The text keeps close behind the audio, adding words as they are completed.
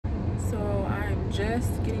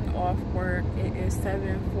just getting off work. It is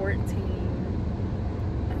 7:14.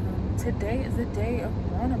 Today is the day of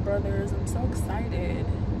Bronner Brothers. I'm so excited.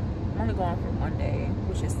 I'm only going for one day,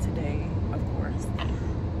 which is today, of course.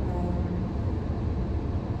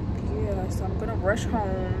 Yeah, so I'm gonna rush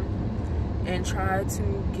home and try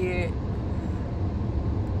to get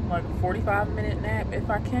like a 45-minute nap if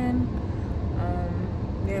I can.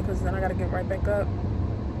 Yeah, because then I gotta get right back up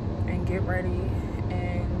and get ready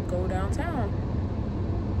and go downtown.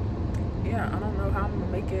 Yeah, I don't know how I'm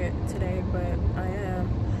gonna make it today, but I am.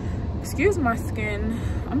 Excuse my skin,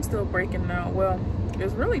 I'm still breaking out. Well,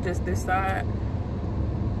 it's really just this side,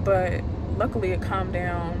 but luckily it calmed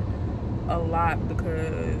down a lot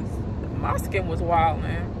because my skin was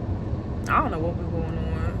wilding. I don't know what was going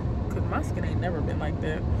on because my skin ain't never been like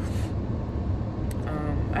that.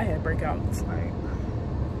 I had breakouts like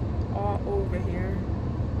all over here,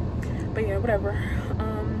 but yeah, whatever.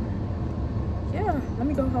 Yeah, let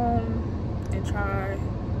me go home and try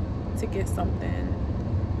to get something,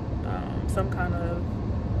 some kind of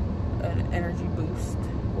an energy boost,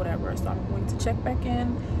 whatever. So I'm going to check back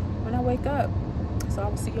in when I wake up. So I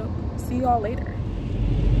will see y'all later.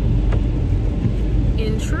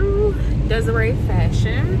 In true Desiree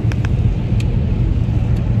fashion,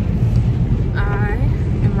 I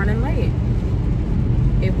am running late.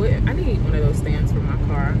 I need one of those stands for my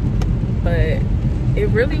car, but it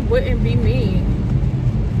really wouldn't be me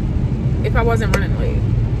if I wasn't running late.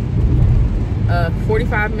 A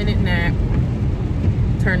 45-minute nap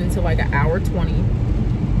turned into like an hour 20.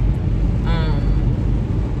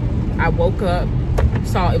 I woke up,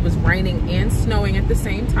 saw it was raining and snowing at the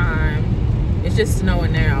same time. It's just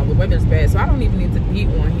snowing now. The weather's bad, so I don't even need to be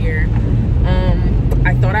on here.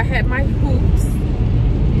 I thought I had my hoops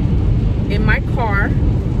in my car.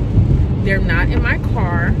 They're not in my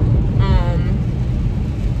car.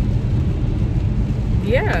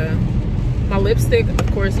 Yeah, my lipstick,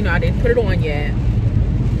 of course, you know, I didn't put it on yet.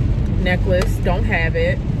 Necklace, don't have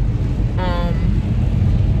it.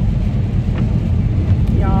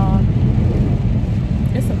 Y'all,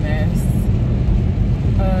 it's a mess.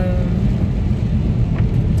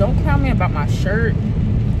 Don't count me about my shirt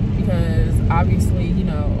because obviously, you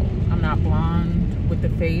know, I'm not blonde with the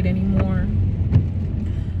fade anymore,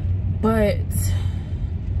 but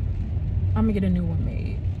I'm gonna get a new one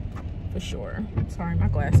made for sure. Sorry, my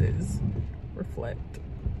glasses reflect.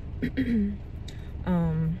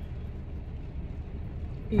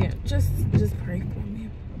 Yeah, just pray for me.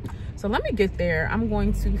 So let me get there. I'm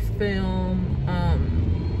going to film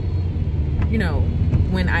you know,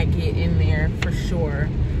 when I get in there for sure.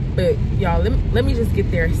 But y'all, let me just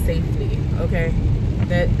get there safely, okay?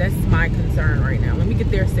 That's my concern right now. Let me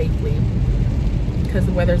get there safely because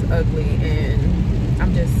the weather's ugly and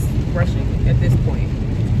I'm just rushing at this point.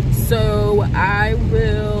 So I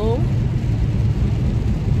will,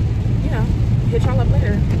 you know, hit y'all up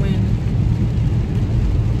later when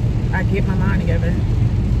I get my mind together,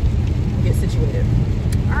 get situated.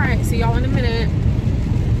 All right, see y'all in a minute.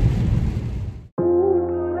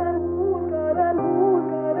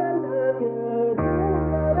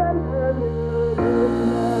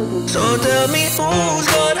 So tell me who's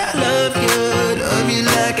gonna love you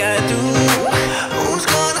like I do? Who's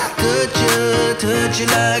gonna touch you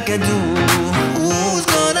like I do? Who's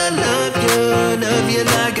gonna love you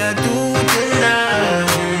like I do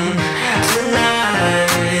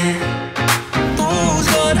tonight? Who's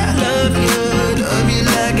gonna love you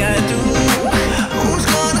like I do? Who's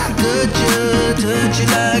gonna touch you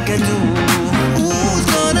like I do? Who's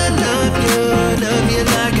gonna love you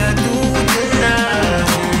like I do tonight?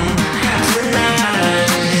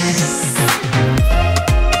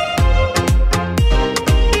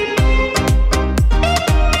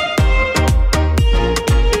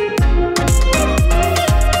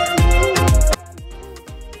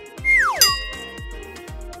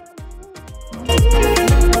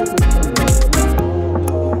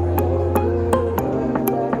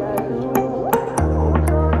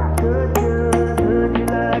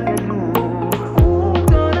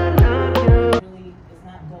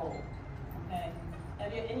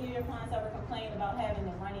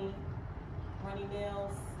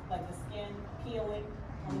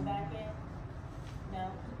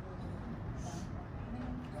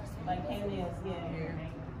 Like hangnails, yeah.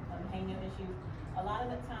 Hangnail issues. A lot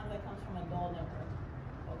of the times that comes from a dull nipper,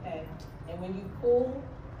 okay? And when you pull,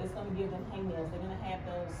 it's gonna give them hangnails. They're gonna have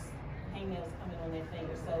those hangnails coming on their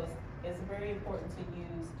fingers. So it's very important to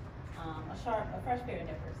use a fresh pair of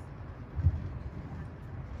nippers.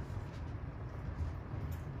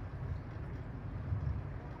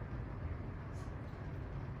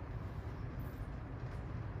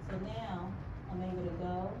 So now, I'm able to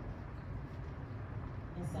go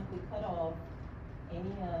and simply cut off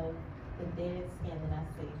any of the dead skin that I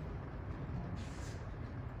see.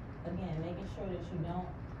 Again, making sure that you don't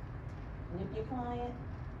nip your client,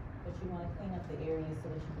 but you want to clean up the area so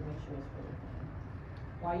that you can make sure it's really clean.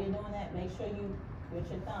 While you're doing that, make sure you, with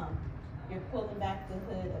your thumb, you're pulling back the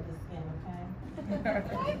hood of the skin, okay?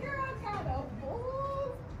 Hey girl, got a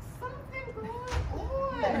something going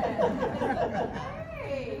on.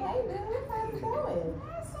 Hey, Hey, dude, how's it going?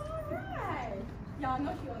 that's all right. Y'all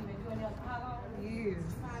know she only been doing nails for how long? Years.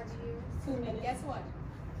 5 years. 2 minutes. Guess what?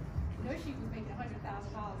 You know she was making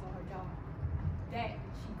 $100,000 on her job. That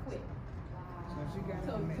she quit. So she got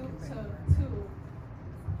So to make it back. to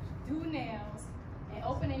do nails and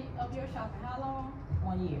opening up your shop in how long?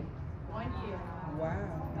 1 year. 1 year.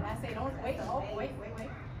 Wow. But I say don't wait. Oh, wait.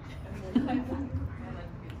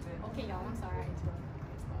 Okay, y'all. I'm sorry.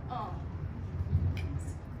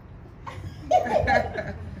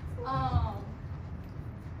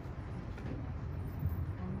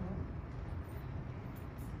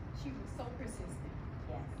 She was so persistent.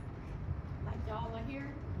 Yes. Like y'all are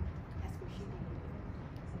here, that's what she did.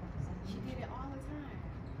 She did it all the time.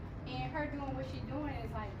 And her doing what she's doing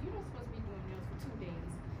is like, you're not supposed to be doing nails for 2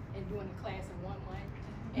 days and doing a class in 1 month.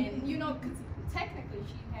 And you know, cause technically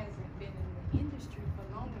she hasn't been in the industry for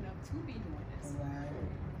long enough to be doing this.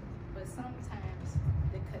 Right. But sometimes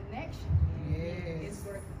the connection is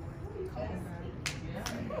worth more. Come on.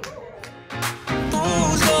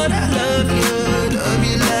 Who's gonna love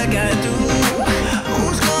you like I do?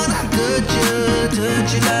 Who's gonna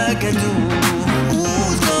touch you like I do?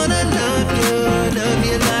 Who's gonna love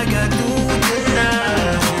you like I do tonight?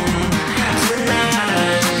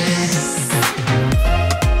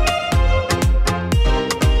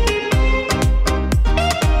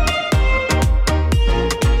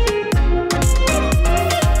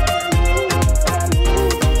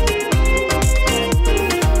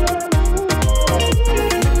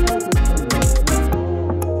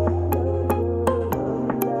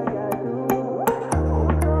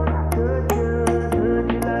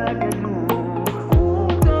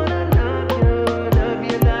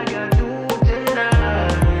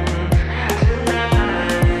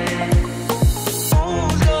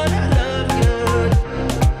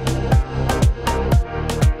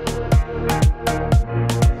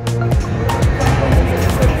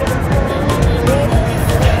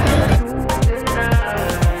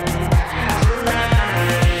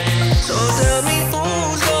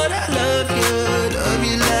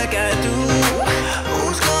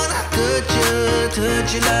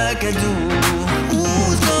 Touch you like I do.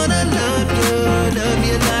 Who's gonna love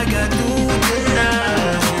you like I do tonight?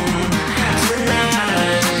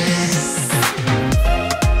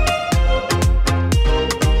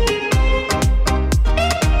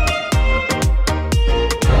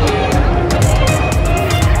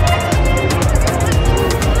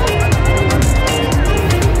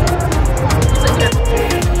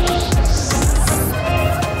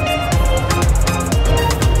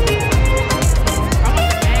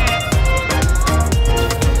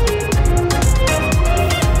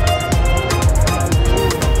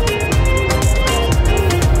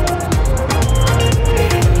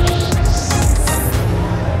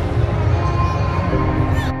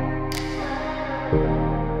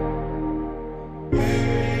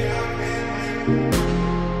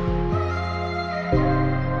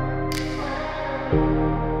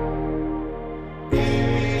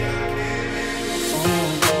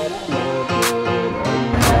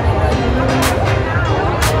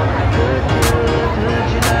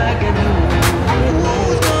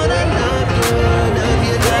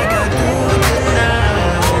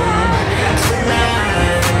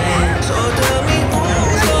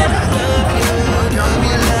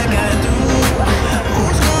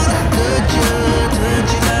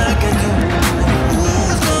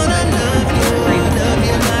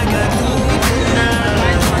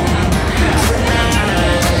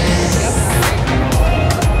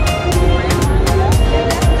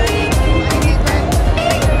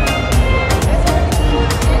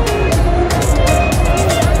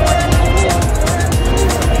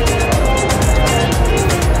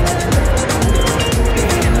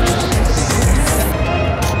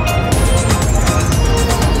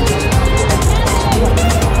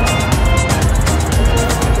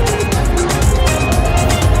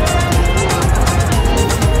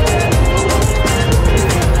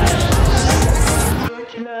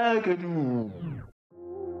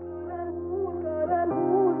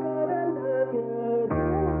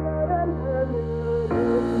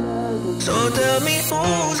 So tell me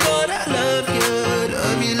who's gonna love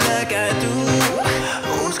you like I do?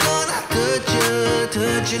 Who's gonna touch you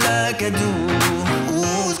touch you like I do?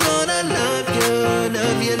 Who's gonna love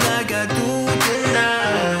you like I do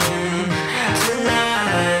tonight,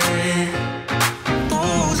 tonight?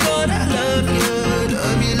 Who's gonna love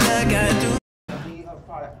you like I do? The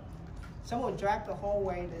product. Some will drag the whole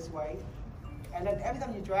way this way, and then every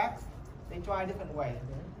time you drag, they dry a different way.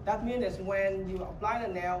 That means is when you apply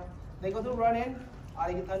the nail, they go to run in, or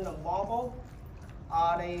they turn them marble,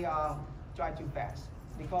 or they dry too fast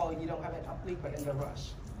because you don't have enough liquid in the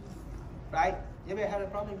brush. Right? You ever had a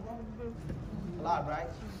problem before? A lot, right?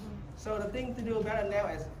 So the thing to do better now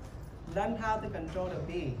is learn how to control the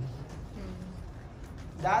bead.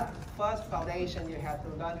 That first foundation you have to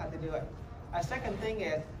learn how to do it. A second thing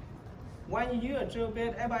is, when you use a drill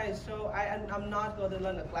bit, everybody I'm not going to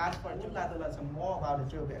learn a class for it. You'd like to learn some more about the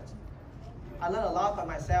drill bits. I learned a lot by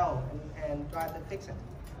myself and try to fix it.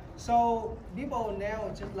 So people now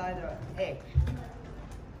just like the egg.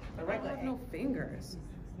 The regular egg. No fingers.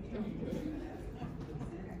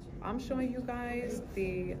 I'm showing you guys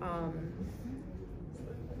the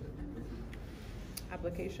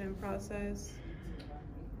application process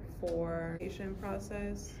for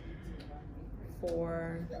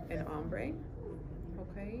an ombre.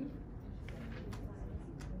 Okay.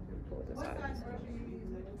 Pull this out.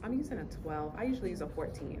 I'm using a 12. I usually use a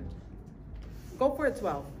 14. Go for a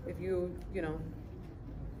 12 if you know,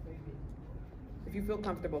 if you feel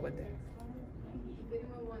comfortable with it. If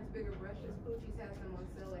anyone wants bigger brushes, Poochie's has them on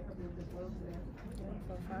sale at her booth as well today.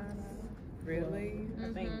 Really?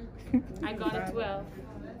 I think I got a 12.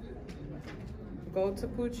 Go to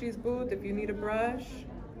Poochie's booth if you need a brush.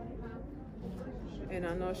 And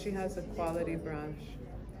I know she has a quality brush.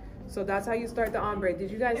 So that's how you start the ombre.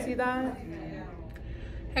 Did you guys see that?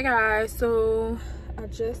 Hey guys, so I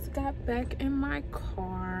just got back in my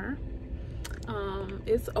car.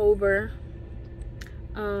 It's over.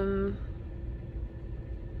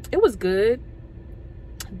 It was good.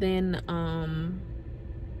 Then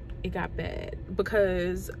it got bad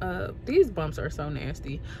because these bumps are so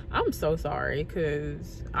nasty. I'm so sorry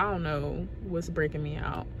because I don't know what's breaking me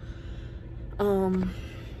out. There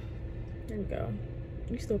we go.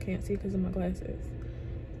 You still can't see because of my glasses.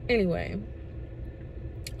 Anyway,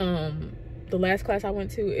 the last class I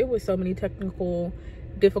went to, it was so many technical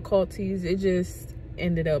difficulties. It just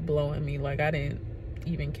ended up blowing me. Like, I didn't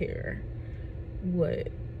even care what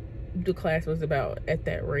the class was about at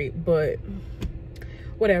that rate, but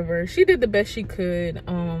whatever. She did the best she could.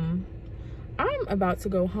 I'm about to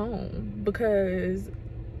go home because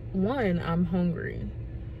 1, I'm hungry,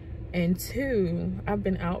 and 2, I've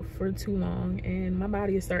been out for too long and my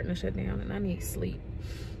body is starting to shut down and I need sleep.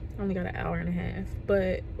 I only got an hour and a half,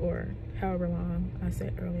 or however long I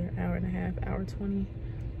said earlier, hour and a half, hour 20.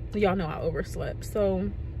 Y'all know I overslept. So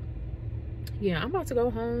yeah, I'm about to go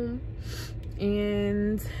home,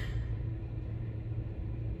 and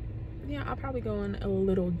yeah, I'll probably go in a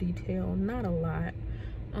little detail, not a lot.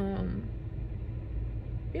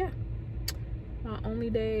 Yeah, my only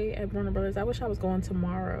day at Bronner Bros. I wish I was going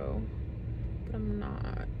tomorrow, but I'm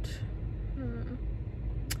not.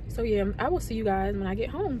 So yeah, I will see you guys when I get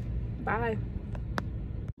home. Bye.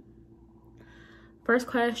 First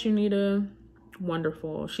class, Junita,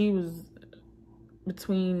 wonderful. She was,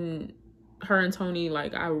 between her and Tony,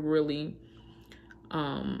 like, I really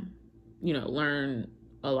you know, learned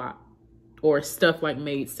a lot, or stuff like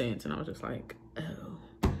made sense, and I was just like, oh,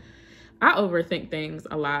 I overthink things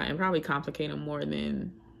a lot and probably complicate them more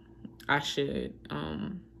than I should.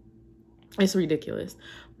 It's ridiculous.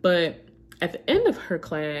 But at the end of her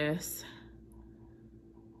class,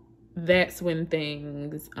 that's when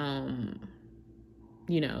things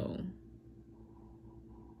you know,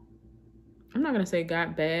 I'm not gonna say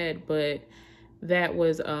got bad, but that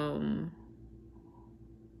was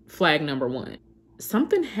flag number 1.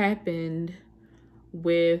 Something happened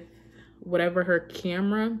with whatever her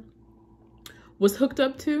camera was hooked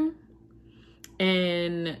up to,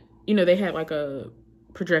 and you know, they had like a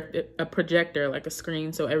projector, like a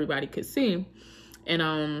screen, so everybody could see,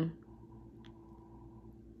 and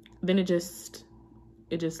then it just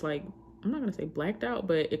like, I'm not gonna say blacked out,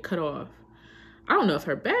 but it cut off. I don't know if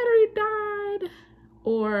her battery died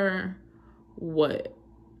or what,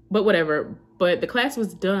 but whatever. But the class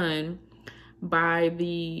was done by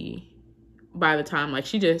the time, like,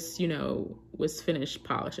 she just, you know, was finished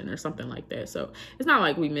polishing or something like that. So it's not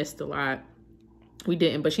like we missed a lot. We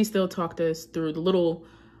didn't, but she still talked us through the little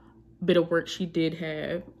bit of work she did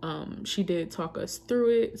have. She did talk us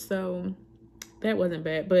through it, so that wasn't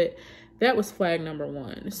bad. But that was flag number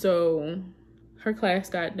 1. So her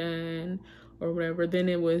class got done or whatever. Then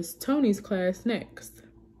it was Tony's class next.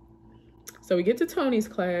 So we get to Tony's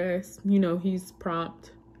class, you know, he's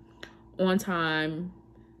prompt, on time,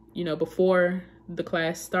 you know, before the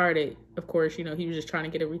class started. Of course, you know, he was just trying to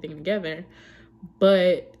get everything together.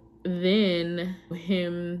 But then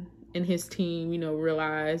him and his team, you know,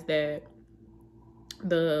 realized that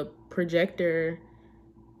the projector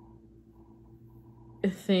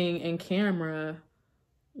thing and camera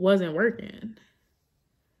wasn't working.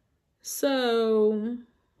 So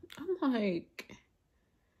I'm like,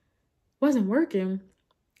 wasn't working.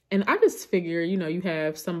 And I just figure, you know, you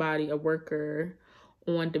have somebody, a worker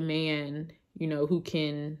on demand, you know, who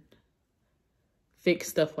can fix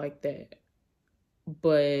stuff like that.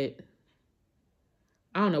 But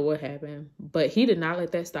I don't know what happened, but he did not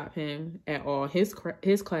let that stop him at all. His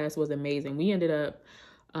class was amazing. We ended up,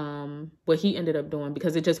 what he ended up doing,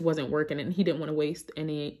 because it just wasn't working and he didn't want to waste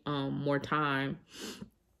any more time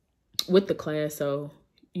with the class. So,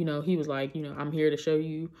 you know, he was like, you know, I'm here to show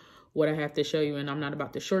you what I have to show you and I'm not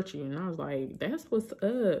about to short you. And I was like, that's what's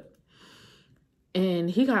up. And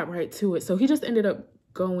he got right to it. So he just ended up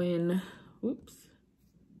going, whoops.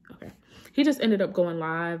 Okay. He just ended up going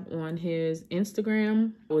live on his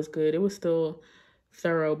Instagram. It was good. It was still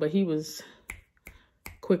thorough, but he was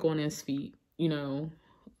quick on his feet, you know.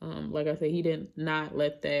 Like I said, he did not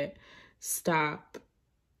let that stop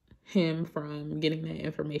him from getting that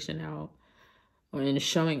information out and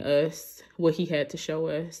showing us what he had to show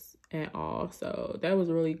us at all. So that was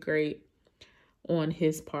really great on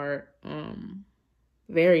his part.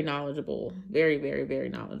 Very knowledgeable, very, very, very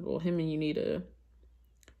knowledgeable. Him and Unita,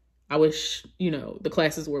 I wish, you know, the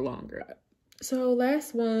classes were longer. So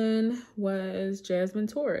last one was Jasmine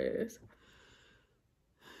Torres.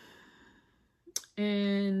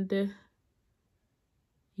 And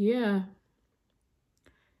yeah,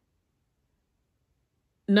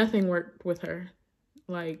 nothing worked with her.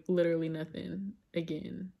 Like literally nothing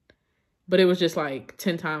again. But it was just like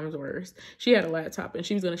 10 times worse. She had a laptop and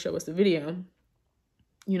she was going to show us a video,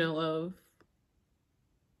 you know, of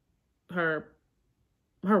her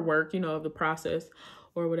work, you know, of the process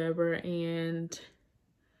or whatever. And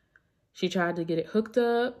she tried to get it hooked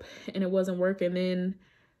up and it wasn't working. Then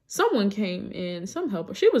someone came in, some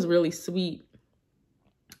helper. She was really sweet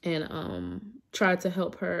and tried to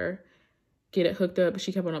help her get it hooked up. But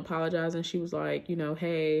she kept on apologizing. She was like, you know,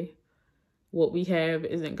 hey, what we have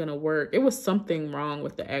isn't going to work. It was something wrong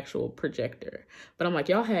with the actual projector. But I'm like,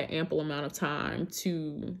 y'all had ample amount of time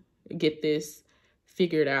to get this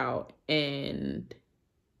figured out. And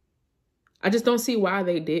I just don't see why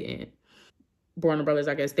they didn't. Bronner Brothers,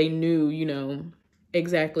 I guess, they knew, you know,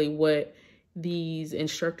 exactly what these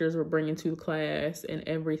instructors were bringing to the class and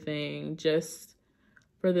everything, just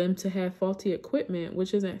for them to have faulty equipment,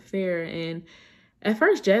 which isn't fair. And at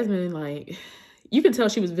first, Jasmine, like, you can tell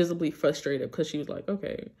she was visibly frustrated because she was like,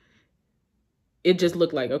 okay, it just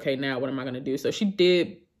looked like, okay, now what am I going to do? So she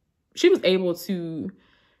was able to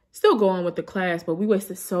still go on with the class, but we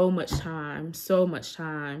wasted so much time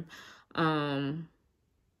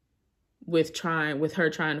with her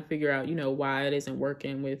trying to figure out, you know, why it isn't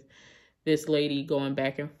working, with this lady going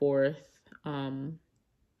back and forth, trying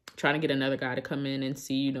to get another guy to come in and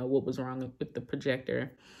see, you know, what was wrong with the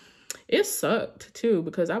projector. It sucked too,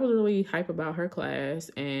 because I was really hype about her class,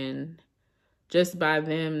 and just by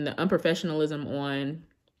them, the unprofessionalism on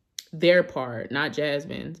their part, not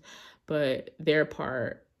Jasmine's, but their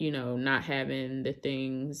part, you know, not having the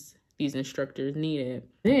things these instructors needed.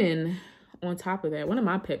 Then on top of that, one of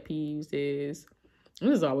my pet peeves is, this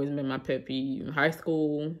has always been my pet peeve, high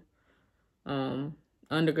school,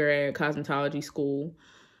 undergrad, cosmetology school,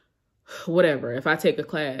 whatever. If I take a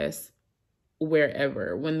class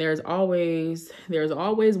wherever, when there's always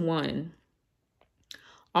one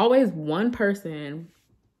person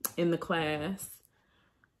in the class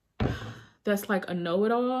that's like a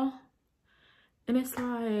know-it-all. And it's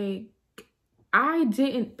like, I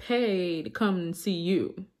didn't pay to come and see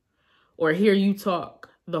you or hear you talk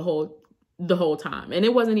the whole time. And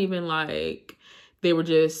it wasn't even like they were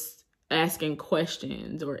just asking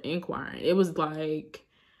questions or inquiring. It was like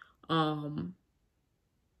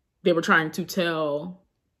they were trying to tell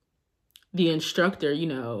the instructor, you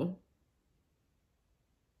know,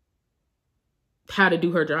 how to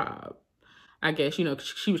do her job. I guess, you know,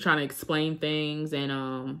 she was trying to explain things.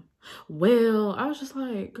 And well, I was just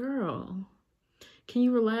like, girl, can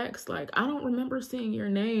you relax? Like, I don't remember seeing your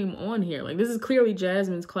name on here. Like, this is clearly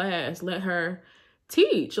Jasmine's class. Let her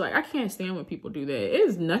teach. Like, I can't stand when people do that.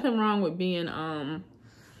 There's nothing wrong with being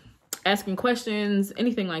asking questions,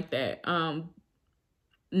 anything like that.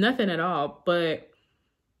 Nothing at all. But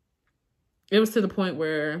it was to the point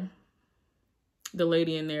where the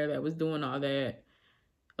lady in there that was doing all that,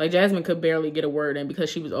 like, Jasmine could barely get a word in because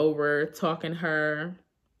she was over talking her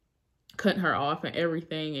cutting her off and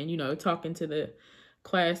everything, and, you know, talking to the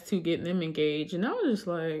class to get them engaged. And I was just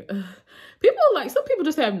like, some people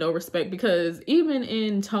just have no respect, because even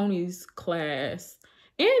in Tony's class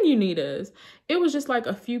and Unita's, it was just like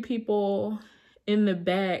a few people in the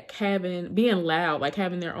back being loud, like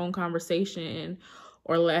having their own conversation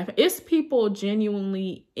or laughing. It's people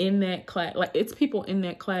genuinely in that class, like it's people in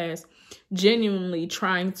that class genuinely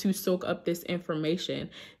trying to soak up this information.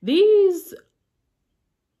 These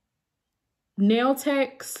nail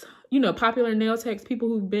techs, you know, popular nail techs, people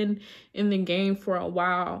who've been in the game for a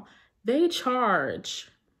while, they charge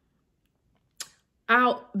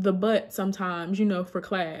out the butt sometimes, you know, for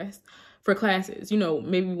classes, you know,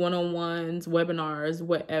 maybe one-on-ones, webinars,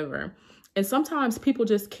 whatever. And sometimes people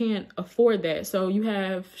just can't afford that. So you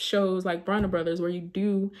have shows like Bronner Bros where you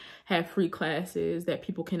do have free classes that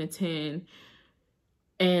people can attend.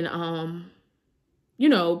 And, you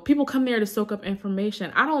know, people come there to soak up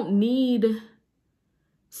information. I don't need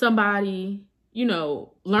somebody, you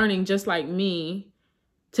know, learning just like me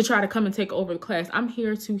to try to come and take over the class. I'm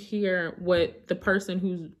here to hear what the person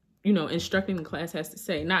who's, you know, instructing the class has to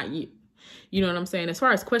say, not you. You know what I'm saying? As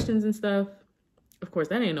far as questions and stuff, of course,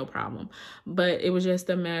 that ain't no problem. But it was just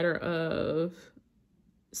a matter of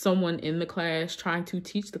someone in the class trying to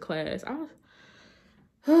teach the class.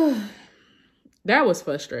 That was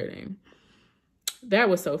frustrating. That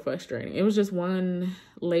was so frustrating. It was just one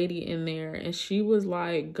lady in there, and she was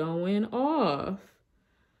like going off.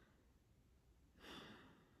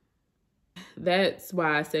 That's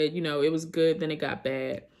why I said, you know, it was good, then it got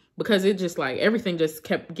bad. Because it just like, everything just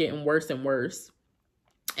kept getting worse and worse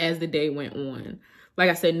as the day went on. Like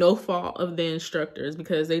I said, no fault of the instructors,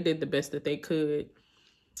 because they did the best that they could,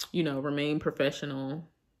 you know, remain professional.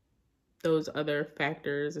 Those other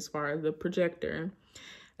factors, as far as the projector,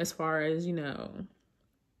 as far as, you know,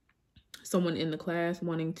 someone in the class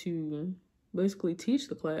wanting to basically teach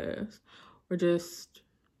the class or just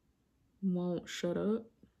won't shut up.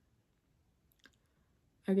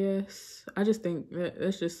 I guess. I just think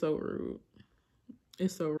that's just so rude.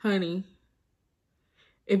 It's so rude. Honey,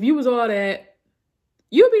 if you was all that,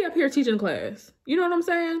 you'd be up here teaching class. You know what I'm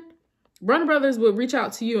saying? Bronner Bros would reach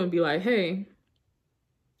out to you and be like, hey,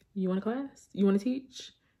 you want a class? You want to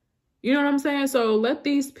teach? You know what I'm saying? So let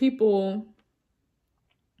these people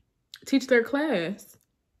teach their class.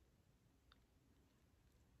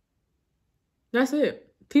 That's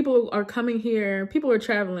it. People are coming here. People are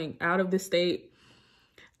traveling out of the state,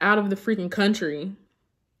 out of the freaking country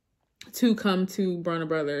to come to Bronner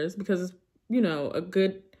Bros because it's, you know, a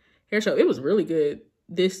good hair show. It was really good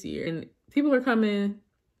this year. And people are coming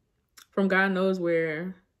from God knows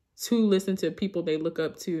where to listen to people they look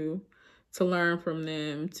up to learn from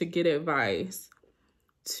them, to get advice,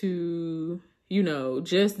 to, you know,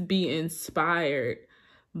 just be inspired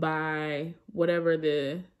by whatever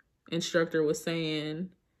the instructor was saying.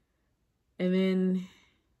 And then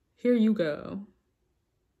here you go.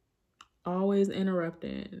 Always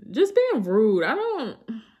interrupting. Just being rude. I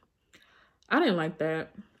didn't like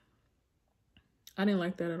that. I didn't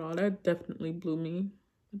like that at all. That definitely blew me.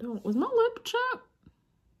 Was my lip chapped?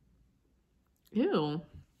 Ew.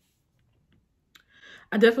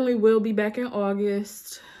 I definitely will be back in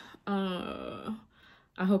August. I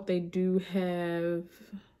hope they do have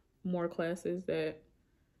more classes that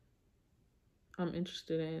I'm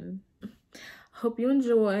interested in. Hope you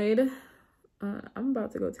enjoyed. I'm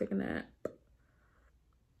about to go take a nap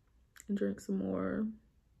and drink some more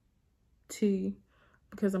tea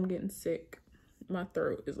because I'm getting sick. My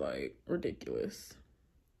throat is like ridiculous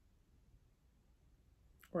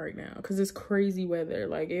right now because it's crazy weather.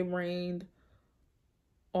 Like, it rained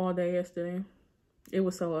all day yesterday. It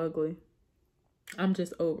was so ugly. I'm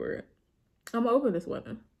just over it. I'm over this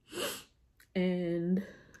weather. And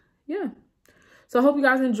yeah. So I hope you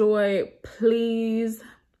guys enjoy. Please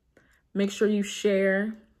make sure you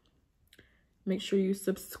share. Make sure you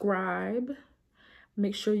subscribe.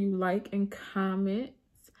 Make sure you like and comment.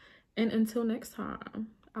 And until next time,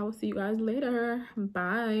 I will see you guys later.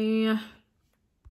 Bye.